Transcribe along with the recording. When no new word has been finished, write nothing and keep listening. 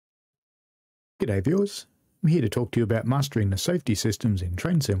G'day viewers, I'm here to talk to you about mastering the safety systems in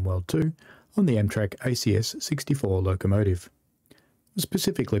TrainSim World 2 on the Amtrak ACS-64 locomotive. We'll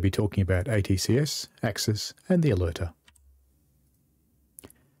specifically be talking about ATCS, ACSES and the alerter.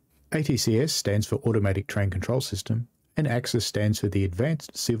 ATCS stands for Automatic Train Control System and ACSES stands for the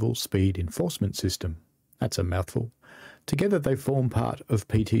Advanced Civil Speed Enforcement System. That's a mouthful. Together they form part of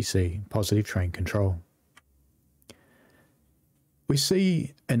PTC, Positive Train Control. We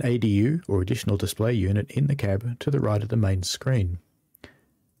see an ADU or additional display unit in the cab to the right of the main screen.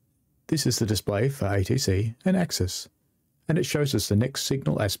 This is the display for ATC and ACSES, and it shows us the next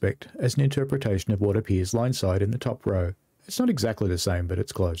signal aspect as an interpretation of what appears line-side in the top row. It's not exactly the same, but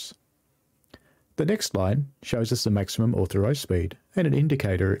it's close. The next line shows us the maximum authorised speed and an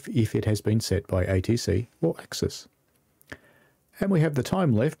indicator if it has been set by ATC or ACSES. And we have the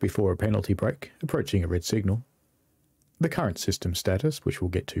time left before a penalty break approaching a red signal, the current system status, which we'll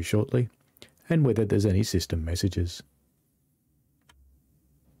get to shortly, and whether there's any system messages.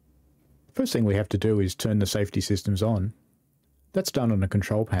 First thing we have to do is turn the safety systems on. That's done on a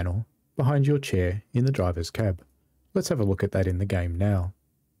control panel behind your chair in the driver's cab. Let's have a look at that in the game now.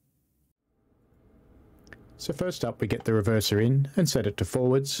 So first up we get the reverser in and set it to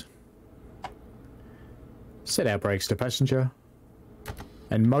forwards. Set our brakes to passenger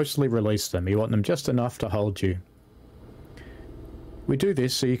and mostly release them. You want them just enough to hold you. We do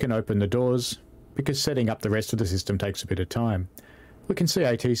this so you can open the doors, because setting up the rest of the system takes a bit of time. We can see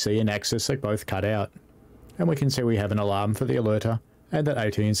ATC and ACSES are both cut out, and we can see we have an alarm for the alerter, and that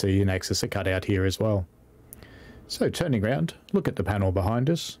ATC and ACSES are cut out here as well. So turning around, look at the panel behind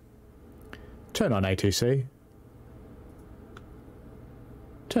us, turn on ATC,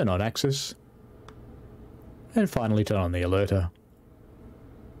 turn on ACSES, and finally turn on the alerter.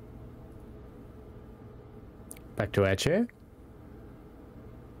 Back to our chair.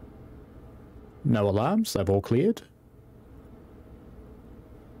 No alarms, they've all cleared.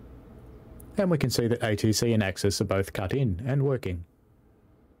 And we can see that ATC and ACSES are both cut in and working.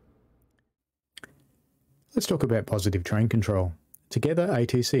 Let's talk about positive train control. Together,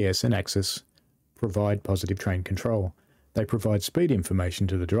 ATCS and ACSES provide positive train control. They provide speed information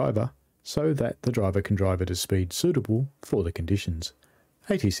to the driver so that the driver can drive at a speed suitable for the conditions.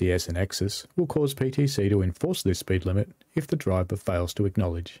 ATCS and ACSES will cause PTC to enforce this speed limit if the driver fails to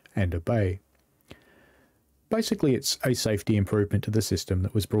acknowledge and obey. Basically, it's a safety improvement to the system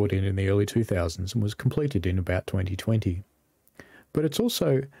that was brought in the early 2000s and was completed in about 2020. But it's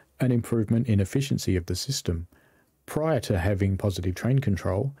also an improvement in efficiency of the system. Prior to having positive train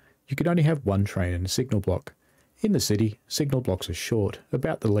control, you could only have one train in a signal block. In the city, signal blocks are short,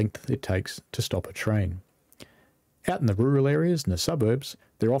 about the length it takes to stop a train. Out in the rural areas and the suburbs,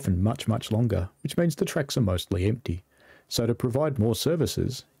 they're often much longer, which means the tracks are mostly empty. So to provide more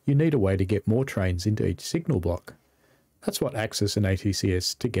services, you need a way to get more trains into each signal block. That's what ACSES and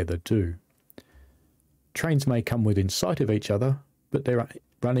ATCS together do. Trains may come within sight of each other, but they're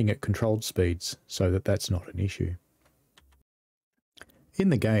running at controlled speeds, so that's not an issue. In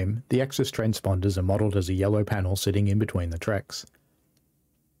the game, the ACSES transponders are modelled as a yellow panel sitting in between the tracks.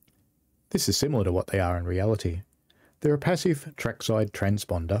 This is similar to what they are in reality. They're a passive trackside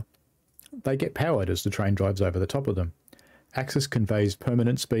transponder. They get powered as the train drives over the top of them. ACSES conveys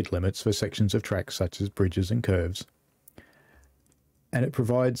permanent speed limits for sections of tracks such as bridges and curves, and it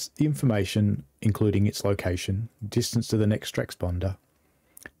provides the information including its location, distance to the next transponder,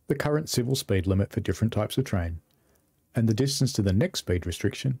 the current civil speed limit for different types of train, and the distance to the next speed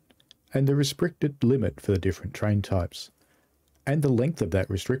restriction, and the restricted limit for the different train types, and the length of that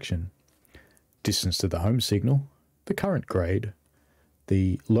restriction, distance to the home signal, the current grade,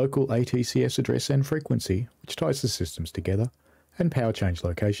 the local ATCS address and frequency, which ties the systems together, and power change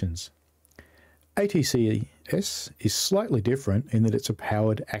locations. ATCS is slightly different in that it's a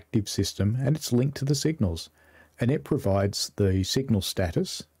powered active system and it's linked to the signals, and it provides the signal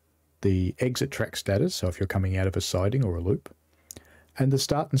status, the exit track status, so if you're coming out of a siding or a loop, and the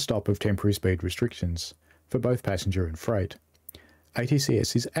start and stop of temporary speed restrictions for both passenger and freight.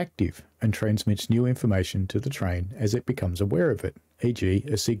 ATCS is active and transmits new information to the train as it becomes aware of it, e.g.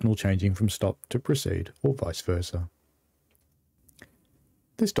 a signal changing from stop to proceed or vice versa.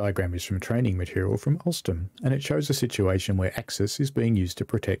 This diagram is from training material from Alstom, and it shows a situation where ACSES is being used to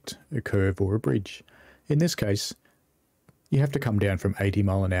protect a curve or a bridge. In this case, you have to come down from 80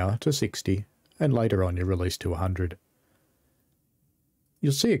 mph to 60, and later on you're released to 100.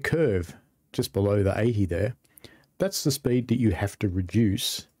 You'll see a curve just below the 80 there. That's the speed that you have to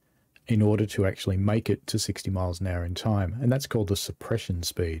reduce in order to actually make it to 60 mph in time, and that's called the suppression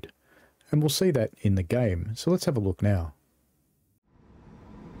speed. And we'll see that in the game, so let's have a look now.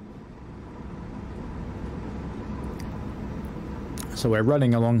 So we're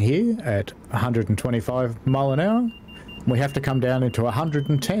running along here at 125 mile an hour. We have to come down into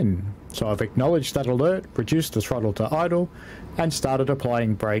 110. So I've acknowledged that alert, reduced the throttle to idle, and started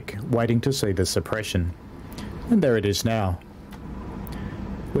applying brake, waiting to see the suppression. And there it is now.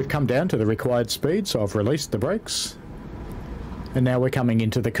 We've come down to the required speed, so I've released the brakes. And now we're coming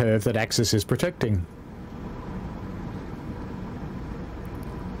into the curve that ACSES is protecting.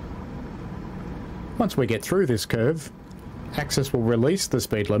 Once we get through this curve, ACSES will release the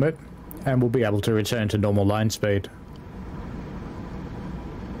speed limit and we'll be able to return to normal line speed.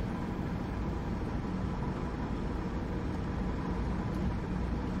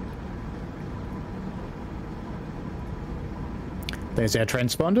 There's our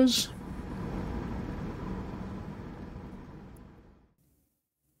transponders.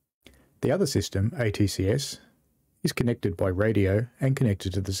 The other system, ATCS, is connected by radio and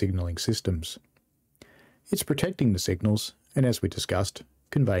connected to the signalling systems. It's protecting the signals and, as we discussed,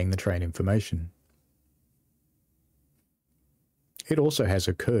 conveying the train information. It also has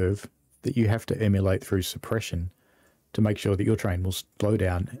a curve that you have to emulate through suppression to make sure that your train will slow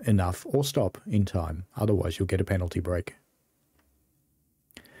down enough or stop in time, otherwise you'll get a penalty brake.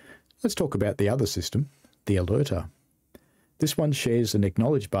 Let's talk about the other system, the alerter. This one shares an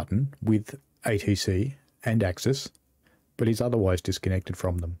acknowledge button with ATC and ACSES, but is otherwise disconnected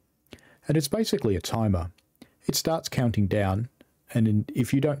from them. And it's basically a timer. It starts counting down, and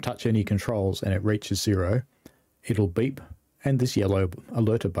if you don't touch any controls and it reaches 0, it'll beep and this yellow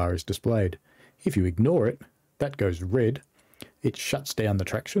alerter bar is displayed. If you ignore it, that goes red. It shuts down the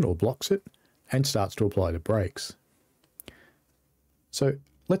traction or blocks it and starts to apply the brakes. So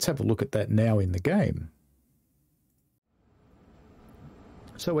let's have a look at that now in the game.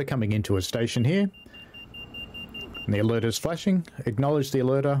 So we're coming into a station here. And the alerter's flashing. Acknowledge the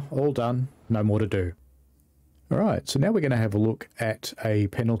alerter. All done. No more to do. Alright, so now we're going to have a look at a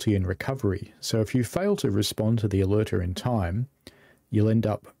penalty and recovery. So if you fail to respond to the alerter in time, you'll end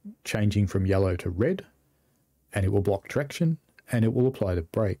up changing from yellow to red, and it will block traction, and it will apply the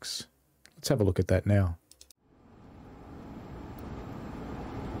brakes. Let's have a look at that now.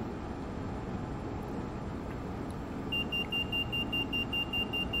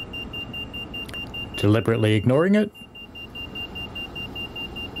 Deliberately ignoring it.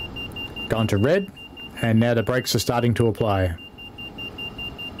 Gone to red, and now the brakes are starting to apply.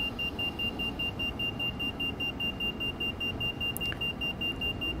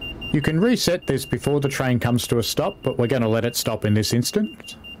 You can reset this before the train comes to a stop, but we're going to let it stop in this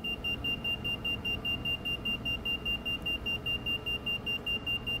instant.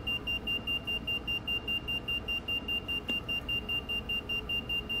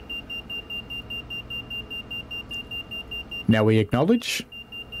 Now we acknowledge,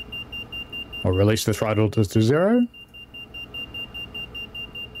 or release the throttle to 0.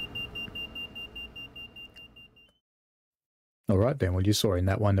 Alright then, well you saw in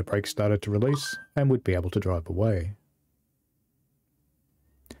that one the brakes started to release and would be able to drive away.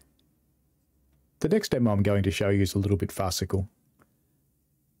 The next demo I'm going to show you is a little bit farcical,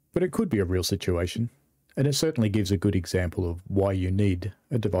 but it could be a real situation, and it certainly gives a good example of why you need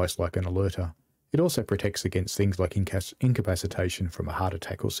a device like an alerter. It also protects against things like incapacitation from a heart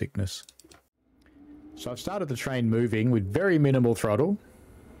attack or sickness. So I've started the train moving with very minimal throttle,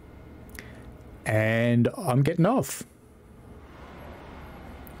 and I'm getting off.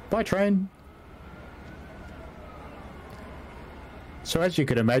 Bye train. So as you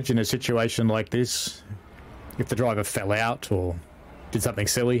can imagine, a situation like this, if the driver fell out or did something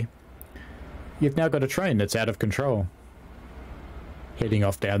silly, you've now got a train that's out of control, heading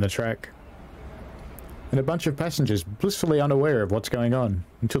off down the track, and a bunch of passengers blissfully unaware of what's going on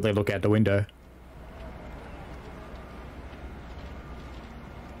until they look out the window.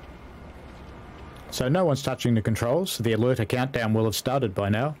 So no one's touching the controls, so the alerter countdown will have started by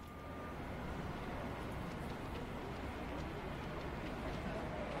now.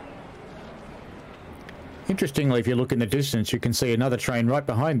 Interestingly, if you look in the distance, you can see another train right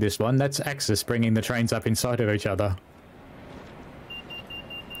behind this one. That's ACSES bringing the trains up in sight of each other.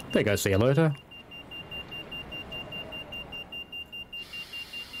 There goes the alerter.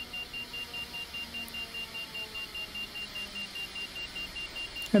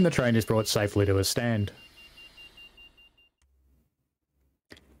 And the train is brought safely to a stand.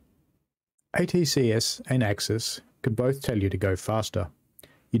 ATCS and ACSES can both tell you to go faster.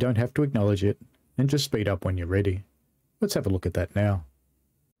 You don't have to acknowledge it, and just speed up when you're ready. Let's have a look at that now.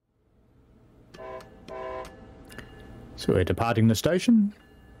 So we're departing the station.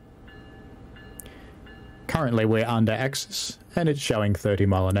 Currently we're under ACSES, and it's showing 30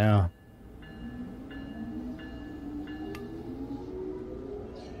 mile an hour.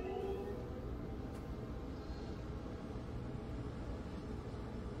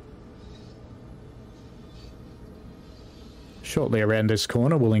 Shortly around this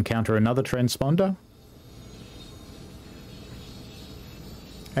corner we'll encounter another transponder,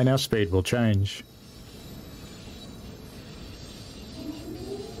 and our speed will change.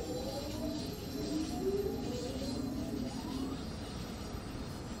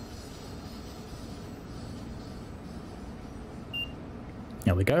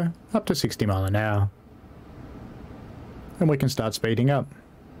 There we go, up to 60 miles an hour. And we can start speeding up.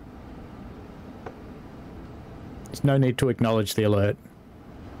 There's no need to acknowledge the alert.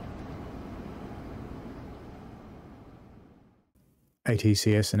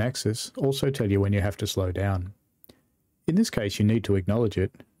 ATCS and ACSES also tell you when you have to slow down. In this case you need to acknowledge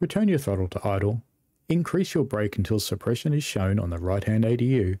it, return your throttle to idle, increase your brake until suppression is shown on the right hand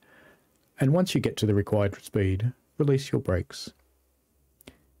ADU, and once you get to the required speed, release your brakes.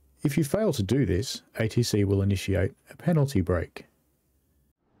 If you fail to do this, ATC will initiate a penalty brake.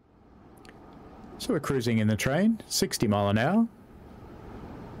 So we're cruising in the train, 60 miles an hour. You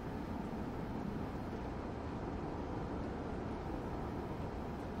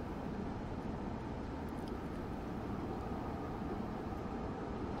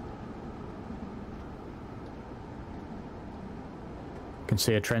can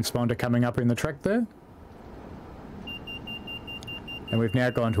see a transponder coming up in the track there. And we've now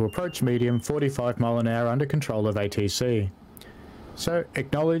gone to approach medium, 45 miles an hour under control of ATC. So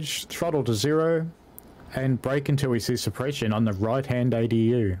acknowledge, throttle to 0, and brake until we see suppression on the right hand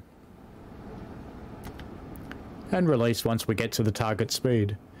ADU. And release once we get to the target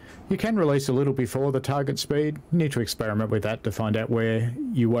speed. You can release a little before the target speed. You need to experiment with that to find out where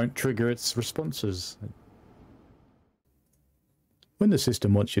you won't trigger its responses. When the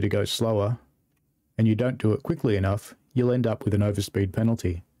system wants you to go slower, and you don't do it quickly enough, you'll end up with an overspeed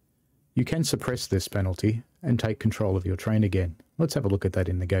penalty. You can suppress this penalty and take control of your train again. Let's have a look at that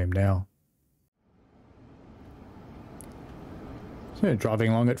in the game now. So driving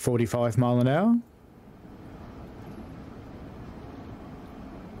along at 45 miles an hour.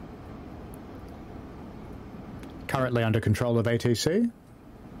 Currently under control of ATC.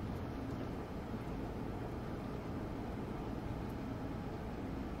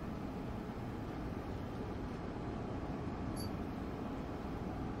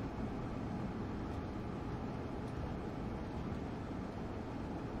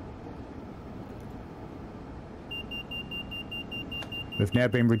 We've now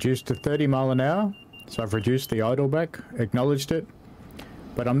been reduced to 30 miles an hour, so I've reduced the idle back, acknowledged it,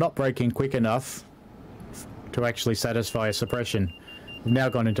 but I'm not braking quick enough to actually satisfy a suppression. We've now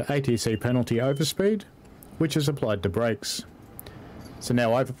gone into ATC penalty overspeed, which is applied to brakes. So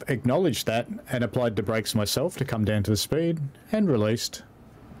now I've acknowledged that and applied the brakes myself to come down to the speed, and released,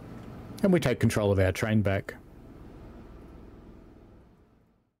 and we take control of our train back.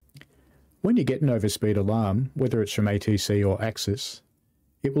 When you get an overspeed alarm, whether it's from ATC or ACSES,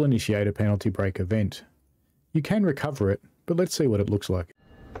 it will initiate a penalty brake event. You can recover it, but let's see what it looks like.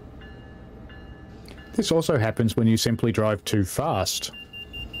 This also happens when you simply drive too fast.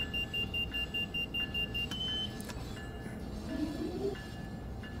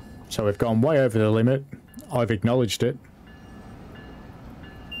 So we've gone way over the limit, I've acknowledged it,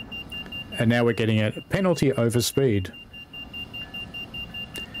 and now we're getting a penalty overspeed.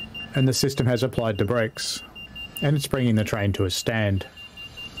 And the system has applied the brakes, and it's bringing the train to a stand.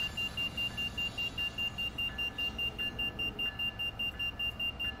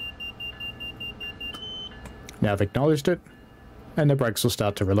 Now I've acknowledged it, and the brakes will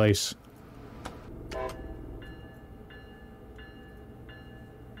start to release.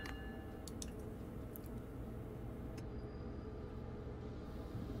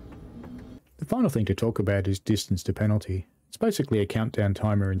 The final thing to talk about is distance to penalty. It's basically a countdown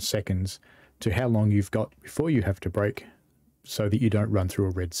timer in seconds to how long you've got before you have to brake so that you don't run through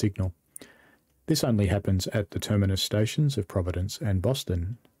a red signal. This only happens at the terminus stations of Providence and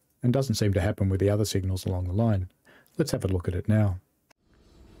Boston, and doesn't seem to happen with the other signals along the line. Let's have a look at it now.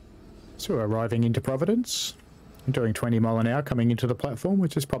 So we're arriving into Providence, and doing 20 miles an hour coming into the platform,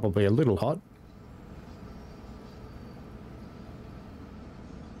 which is probably a little hot.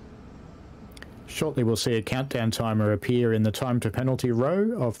 Shortly we'll see a countdown timer appear in the time to penalty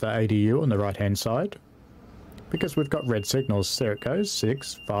row of the ADU on the right hand side. Because we've got red signals, there it goes,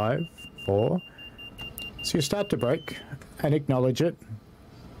 6, 5, 4. So you start to brake and acknowledge it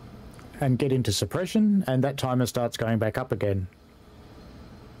and get into suppression, and that timer starts going back up again.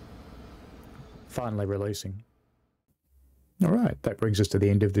 Finally releasing. Alright, that brings us to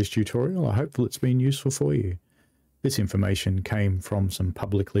the end of this tutorial. I hope it's been useful for you. This information came from some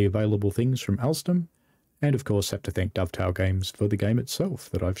publicly available things from Alstom, and of course have to thank Dovetail Games for the game itself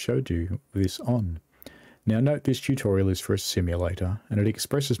that I've showed you this on. Now note this tutorial is for a simulator and it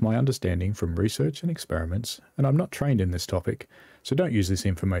expresses my understanding from research and experiments, and I'm not trained in this topic, so don't use this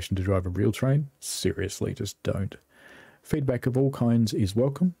information to drive a real train. Seriously, just don't. Feedback of all kinds is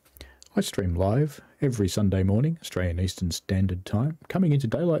welcome. I stream live every Sunday morning, Australian Eastern Standard Time, coming into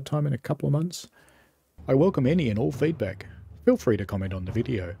daylight time in a couple of months. I welcome any and all feedback. Feel free to comment on the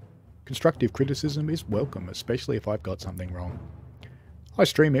video. Constructive criticism is welcome, especially if I've got something wrong. I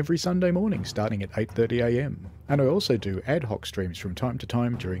stream every Sunday morning starting at 8:30 AM, and I also do ad hoc streams from time to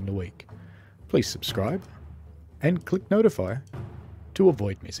time during the week. Please subscribe and click notify to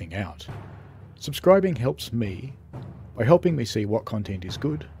avoid missing out. Subscribing helps me by helping me see what content is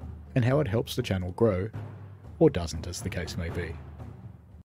good and how it helps the channel grow, or doesn't as the case may be.